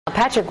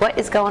Patrick, what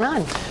is going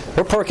on?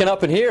 We're perking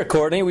up in here,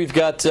 Courtney. We've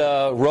got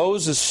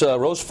Rose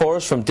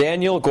Forrest from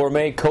Daniel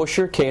Gourmet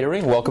Kosher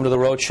Catering. Welcome to the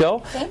Road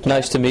Show. Thank you.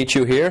 Nice to meet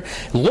you here.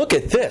 Look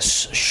at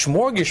this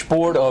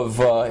smorgasbord of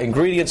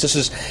ingredients. This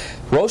is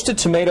roasted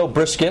tomato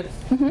brisket.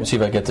 Let's see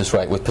if I get this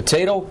right. With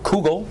potato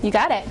kugel. You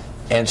got it.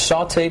 And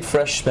sautéed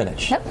fresh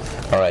spinach. Yep.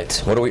 All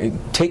right.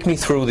 Take me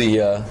through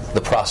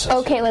the process.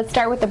 Okay, let's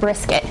start with the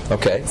brisket.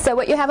 Okay. So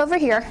what you have over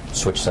here.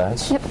 Switch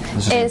sides. Yep.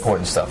 This is the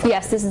important stuff.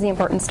 Yes, this is the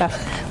important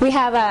stuff. We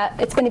have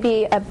it's going to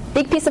be a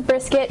big piece of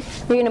brisket.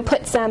 We're going to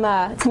put some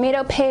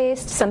tomato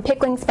paste, some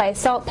pickling spice,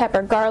 salt,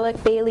 pepper,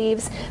 garlic, bay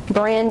leaves,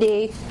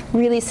 brandy.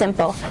 Really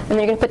simple. And then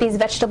you're going to put these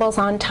vegetables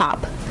on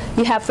top.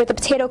 You have for the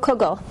potato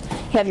kugel.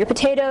 You have your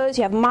potatoes.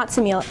 You have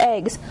matzo meal,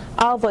 eggs,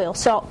 olive oil,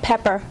 salt,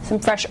 pepper, some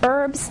fresh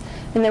herbs.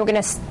 And then we're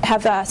going to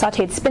have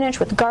sautéed spinach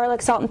with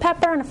garlic, salt, and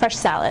pepper, and a fresh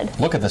salad.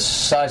 Look at the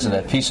size of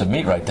that piece of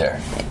meat right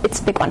there. It's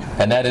a big one.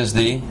 And that is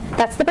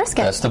That's the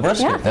brisket. That's the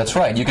brisket. Yeah. That's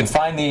right. You can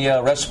find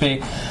the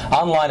recipe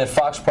online at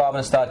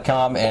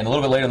foxprovidence.com, and a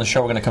little bit later in the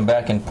show we're going to come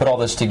back and put all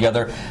this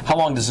together. How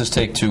long does this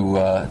take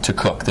to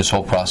cook, this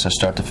whole process,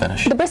 start to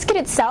finish? The brisket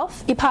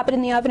itself, you pop it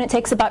in the oven, it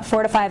takes about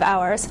 4 to 5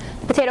 hours.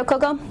 The potato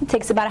kugel, it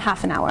takes about a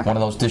half an hour. One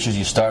of those dishes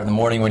you start in the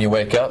morning when you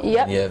wake up,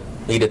 Yep. and you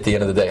eat at the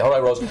end of the day. All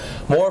right, Rose,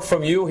 more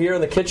from you here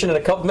in the kitchen in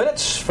a couple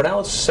minutes. For now,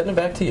 let's send it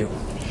back to you.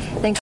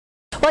 Thanks.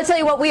 Well, I tell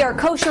you what, we are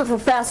kosher for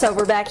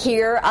Passover back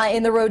here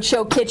in the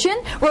Roadshow kitchen.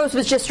 Rose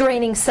was just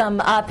draining some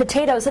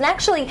potatoes. And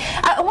actually,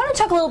 I want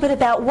to talk a little bit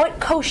about what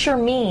kosher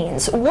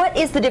means. What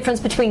is the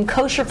difference between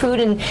kosher food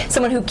and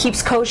someone who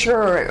keeps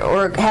kosher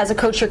or has a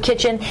kosher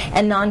kitchen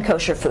and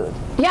non-kosher food?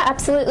 Yeah,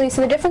 absolutely.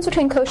 So the difference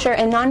between kosher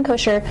and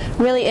non-kosher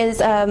really is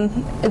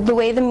the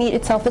way the meat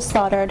itself is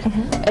slaughtered.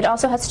 It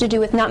also has to do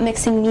with not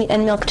mixing meat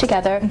and milk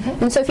together.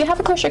 And so if you have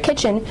a kosher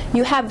kitchen,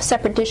 you have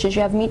separate dishes.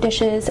 You have meat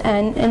dishes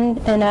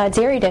and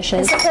dairy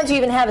dishes. Sometimes you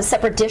even have a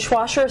separate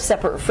dishwasher, a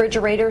separate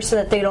refrigerator, so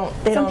that they don't.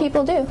 Some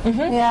people do.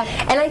 Yeah.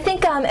 And I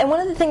think, and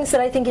one of the things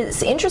that I think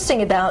is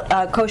interesting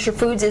about kosher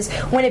foods is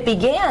when it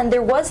began,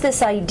 there was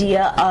this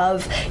idea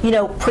of,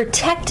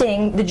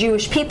 protecting the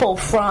Jewish people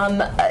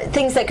from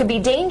things that could be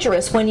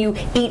dangerous when you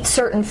eat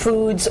certain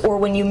foods or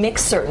when you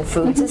mix certain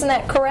foods. Isn't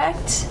that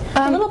correct?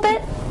 A little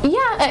bit.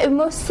 Yeah,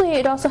 mostly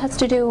it also has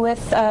to do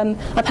with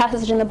a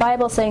passage in the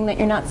Bible saying that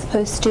you're not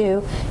supposed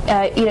to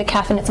eat a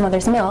calf in its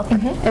mother's milk.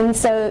 And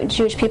so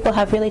Jewish people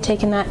have really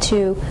taken that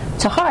to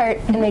heart,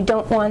 and they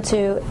don't want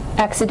to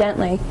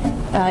accidentally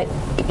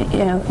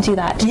do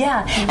that.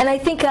 Yeah, and I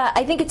think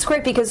it's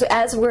great because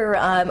as we're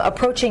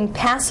approaching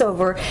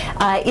Passover,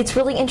 it's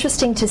really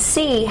interesting to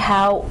see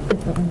how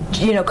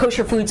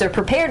kosher foods are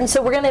prepared, and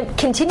so we're going to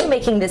continue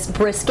making this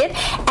brisket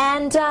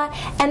and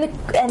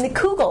the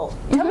kugel.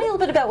 Tell me a little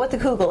bit about what the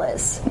kugel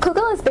is.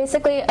 Kugel is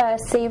basically a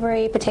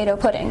savory potato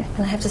pudding.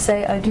 And I have to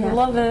say, I do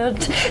love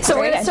it. So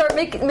we're going to start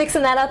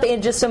mixing that up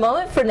in just a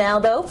moment. For now,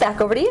 though,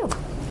 back over to you.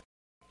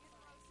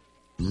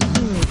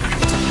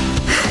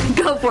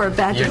 Go for it,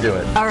 Patrick. You do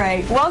it. All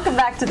right. Welcome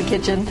back to the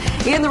kitchen.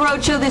 In the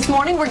Roadshow this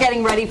morning, we're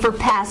getting ready for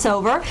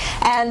Passover.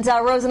 And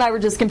Rose and I were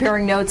just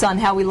comparing notes on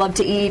how we love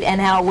to eat and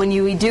how when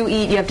you do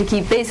eat, you have to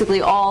keep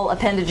basically all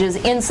appendages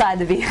inside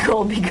the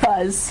vehicle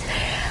because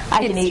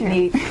I can eat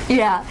meat.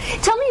 Yeah.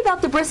 Tell me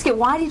about the brisket.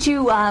 Why did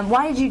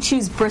you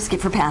choose brisket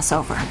for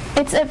Passover?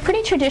 It's a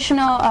pretty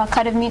traditional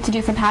cut of meat to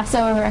do for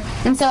Passover.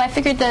 And so I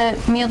figured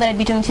the meal that I'd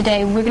be doing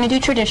today, we're going to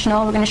do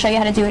traditional. We're going to show you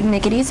how to do it and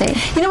make it easy.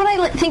 You know what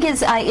I think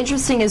is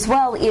interesting as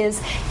well is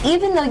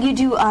even though you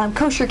do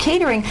kosher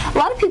catering, a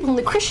lot of people in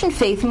the Christian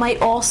faith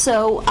might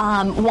also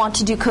want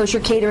to do kosher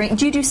catering.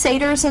 Do you do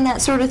seders and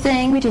that sort of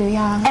thing? We do,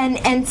 yeah.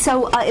 And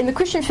so in the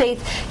Christian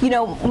faith,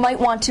 might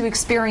want to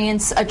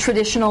experience a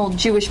traditional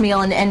Jewish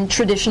meal and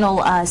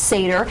traditional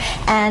seder,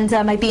 and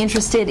might be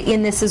interested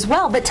in this as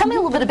well. But tell me a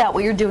little bit about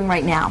what you're doing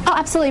right now. Oh,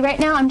 absolutely. Right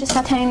now I'm just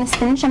sautéing the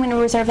spinach. I'm going to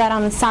reserve that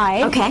on the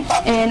side. Okay.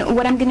 And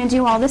what I'm going to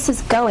do while this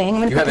is going,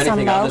 I'm going to You put have this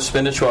anything on the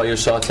spinach while you're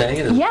sautéing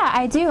it? Yeah,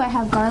 I do. I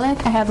have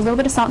garlic. I have a little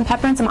bit of salt and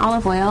pepper and some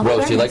olive oil.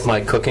 Rose, do you like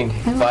my cooking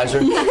visor?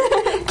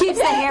 Keeps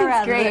the hair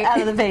out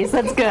of the face.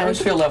 That's good. I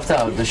always feel left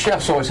out. The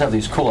chefs always have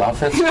these cool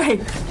outfits. Right.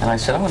 And I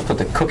said, I'm going to put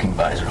the cooking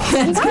visor on.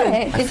 That's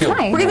good. It's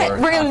fine. We're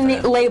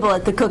going to label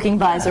it the cooking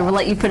visor. We'll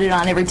let you put it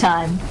on every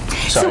time.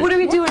 Sorry. So what are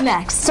we doing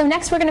next? So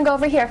next we're going to go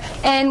over here.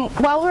 And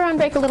while we're on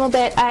break a little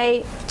bit,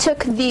 I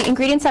took the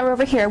ingredients that were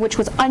over here, which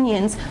was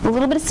onions, a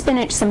little bit of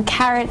spinach, some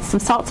carrots, some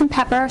salt and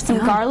pepper, some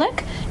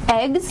garlic,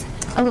 eggs,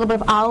 a little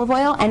bit of olive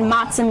oil, and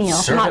matzah meal.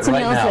 Serve matzah it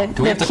right meal now. is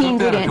Do we have to key cook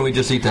ingredient. that, or can we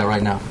just eat that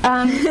right now?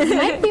 You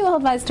might be well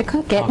advised to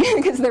cook it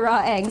because they're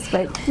raw eggs.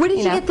 But Where did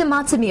you get the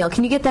matzah meal?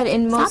 Can you get that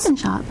in most? Stop and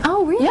Shop.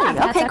 Oh, really? Yeah,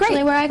 that's okay, actually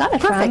great. where I got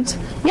it Perfect.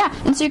 from. Yeah,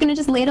 and so you're going to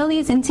just ladle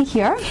these into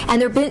here. And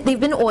they've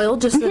been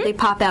oiled just so that they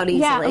pop out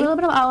easily. Yeah, a little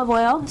bit of olive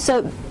oil.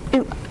 So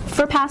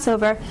for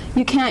Passover,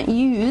 you can't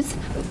use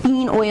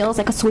bean oils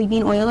like a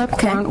soybean oil or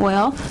corn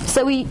oil.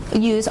 So we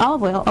use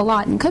olive oil a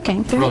lot in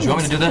cooking. Rose, you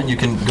want me to do that? And you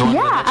can go on to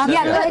the next step?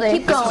 absolutely.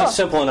 Keep going. This is a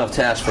simple enough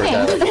task for a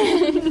guy like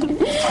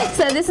you.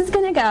 So this is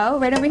going to go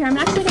right over here. I'm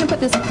actually going to put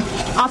this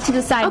off to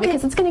the side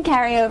because it's going to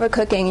carry over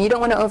cooking. You don't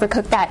want to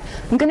overcook that.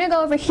 I'm going to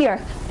go over here,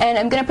 and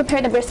I'm going to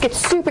prepare the brisket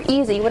super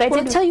easy. What I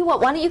did. Tell you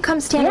what. Why don't you come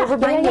stand over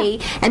by me,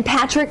 and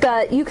Patrick,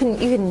 you can.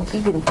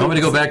 Want me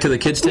to go back to the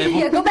kids' table?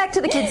 Yeah, go back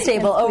to the kids'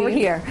 table over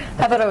here.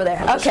 How about over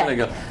there? Okay.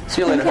 Go.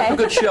 See you later. Have a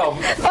good show.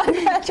 Bye,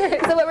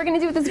 Patrick. So what we're going to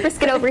do with this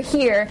brisket over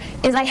here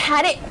is I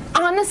had it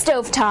on the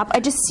stovetop. I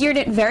just seared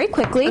it very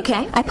quickly.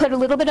 Okay. I put a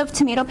little bit of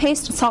tomato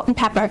paste, salt, and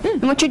pepper.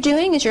 And what you're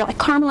doing is you're like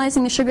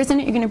caramelizing the sugars in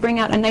it. You're going to bring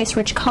out a nice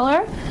rich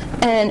color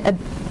and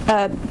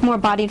a more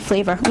bodied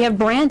flavor. We have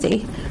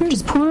brandy.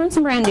 Just pour on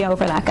some brandy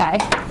over that guy.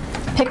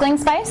 Pickling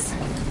spice.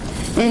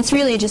 And it's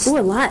really just... Ooh,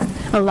 a lot.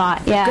 A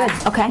lot, yeah.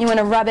 Good, okay. You want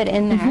to rub it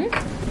in there.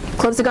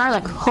 Cloves of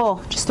garlic, whole.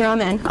 Just throw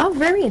them in. Oh,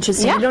 very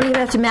interesting. Yeah. You don't even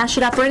have to mash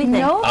it up or anything.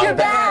 No, I'm you're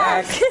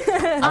back.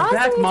 I'm Awesome,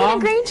 back, you Mom. did a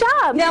great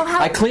job. Now,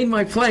 I cleaned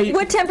my plate.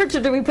 what temperature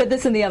do we put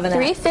this in the oven at?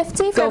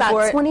 350 for Go for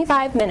about it.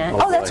 25 minutes.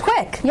 Oh, that's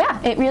quick. Yeah,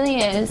 it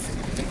really is.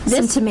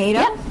 Some tomato?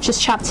 Yeah,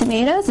 just chopped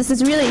tomatoes. This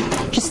is really,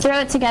 just throw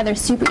it together,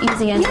 super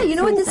easy. And Yeah, you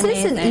know what? This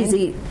is an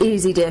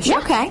easy dish. Yeah.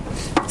 Okay.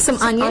 Some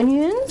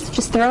onions.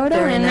 Just throw it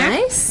Very in there.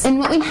 nice. And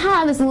what we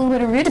have is a little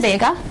bit of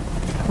rutabaga.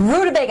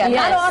 Rutabaga. Yes.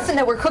 Not often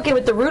that we're cooking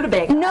with the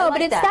rutabaga. No, I like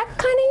but it's that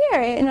kind of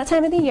year, in that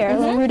time of the year. A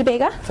little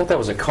rutabaga. I thought that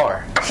was a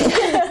car.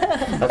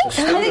 That's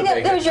a I think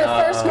that was your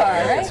first car,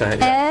 right? That's right,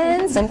 yeah.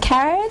 And some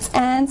carrots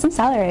and some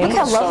celery. Look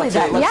how lovely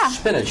that looks. Yeah.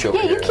 Spinach over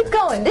Yeah, you here. keep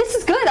going. This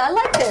is good. I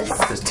like this.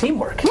 This is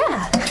teamwork.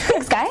 Yeah.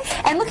 Thanks, guys.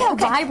 And look how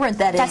vibrant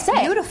that is. That's it.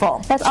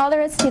 Beautiful. That's all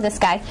there is to this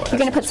guy. You're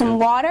going to put some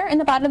water in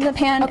the bottom of the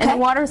pan, and the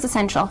water is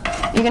essential.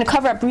 You're going to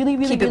cover up really,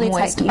 really, Keep it really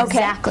moist. tight. Okay.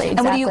 Exactly.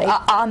 And what do you,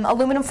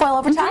 aluminum foil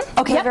over top?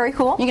 Okay, Yep. very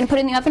cool. You're going to put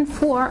it in the oven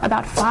for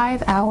about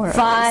 5 hours.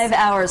 5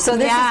 hours. So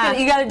this is Yeah.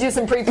 you got to do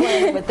some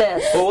pre-planning with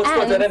this. Well, let's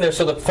put that in there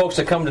so the folks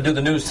that come to do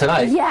the news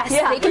tonight. Yes,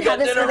 Yeah. they can We got have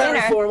this dinner for ready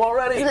dinner. for them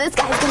already. So this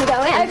guy's going to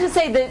go in. I have to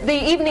say that the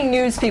evening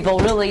news people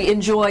really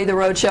enjoy the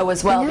roadshow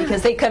as well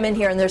because they come in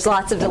here and there's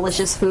lots of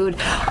delicious food.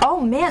 Oh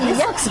man, this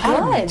looks How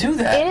did we good. do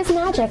that? It is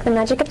magic, the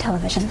magic of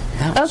television.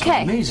 That was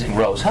Okay. amazing,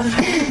 Rose. How did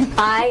you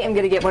I am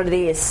going to get one of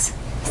these.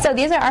 So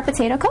these are our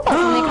potato kugels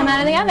when they come out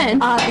of the oven.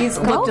 These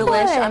Go look for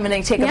delicious. it. I'm going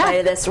to take a Yeah. bite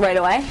of this right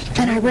away.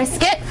 And our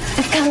brisket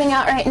is coming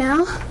out right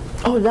now.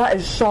 Oh, that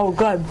is so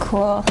good.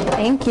 Cool.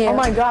 Thank you. Oh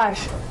my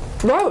gosh,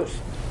 Rose,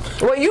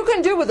 what you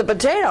can do with a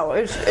potato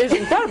is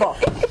incredible.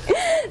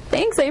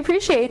 Thanks, I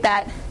appreciate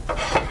that.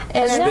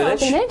 And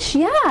Spinach?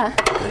 Yeah.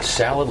 The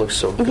salad looks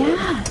so good.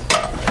 Yeah.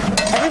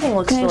 Everything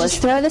looks Gonna delicious.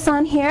 just throw this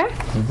on here.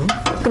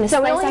 Gonna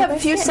So we slice only our have a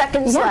few brisket.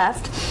 seconds Yeah.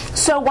 left.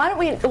 So why don't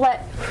we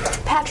let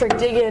Patrick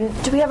dig in?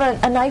 Do we have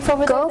a knife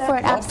over there? Go for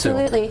it, Love to.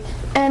 absolutely.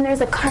 And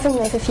there's a carving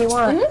knife if you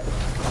want. Well,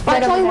 I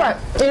Right tell over you there.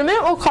 what, in a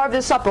minute we'll carve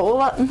this up, but we'll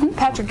let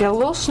Patrick get a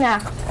little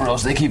snack.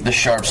 Rose, they keep the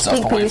sharp stuff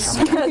Big away piece.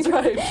 from me. That's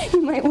right.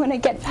 You might want to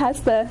get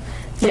past the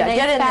Yeah, nice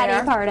get in fatty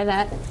there. part of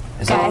that.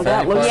 Is that the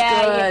That fatty looks part?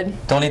 Yeah,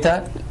 good. Don't eat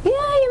that? Yeah,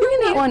 you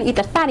might want to eat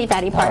the fatty All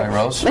part. right,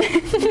 Rose.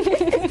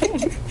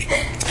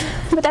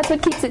 But that's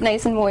what keeps it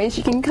nice and moist.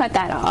 You can cut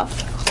that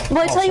off.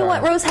 Well, I tell you sorry.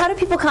 what, Rose, how do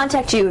people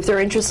contact you if they're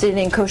interested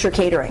in kosher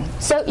catering?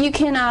 So you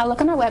can look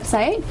on our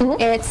website.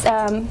 It's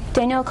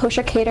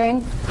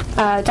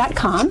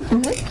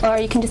danielkoshercatering.com, or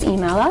you can just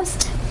email us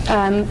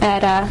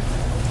at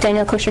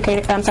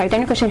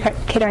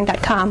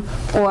danielkoshercatering.com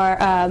or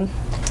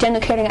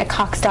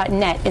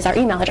danielcatering@cox.net is our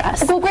email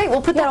address. Well, great.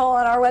 We'll put that all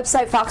on our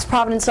website,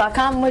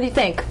 foxprovidence.com. What do you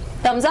think?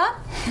 Thumbs up?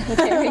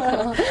 There we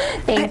go.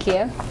 Thank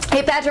you.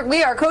 Hey, Patrick,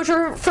 we are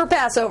kosher for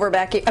Passover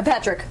back here.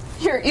 Patrick,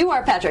 you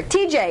are Patrick.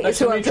 TJ Nice is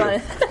who to I'm meet you. trying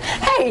to...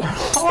 Hey,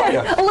 How are you?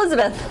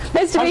 Elizabeth,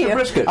 nice to How's meet your you.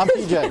 brisket? I'm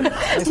TJ.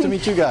 Nice to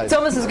meet you guys. It's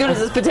almost as good as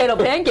this potato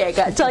pancake,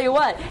 I tell you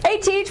what. Hey,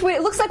 Teach,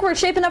 it looks like we're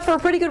shaping up for a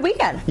pretty good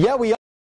weekend. Yeah, we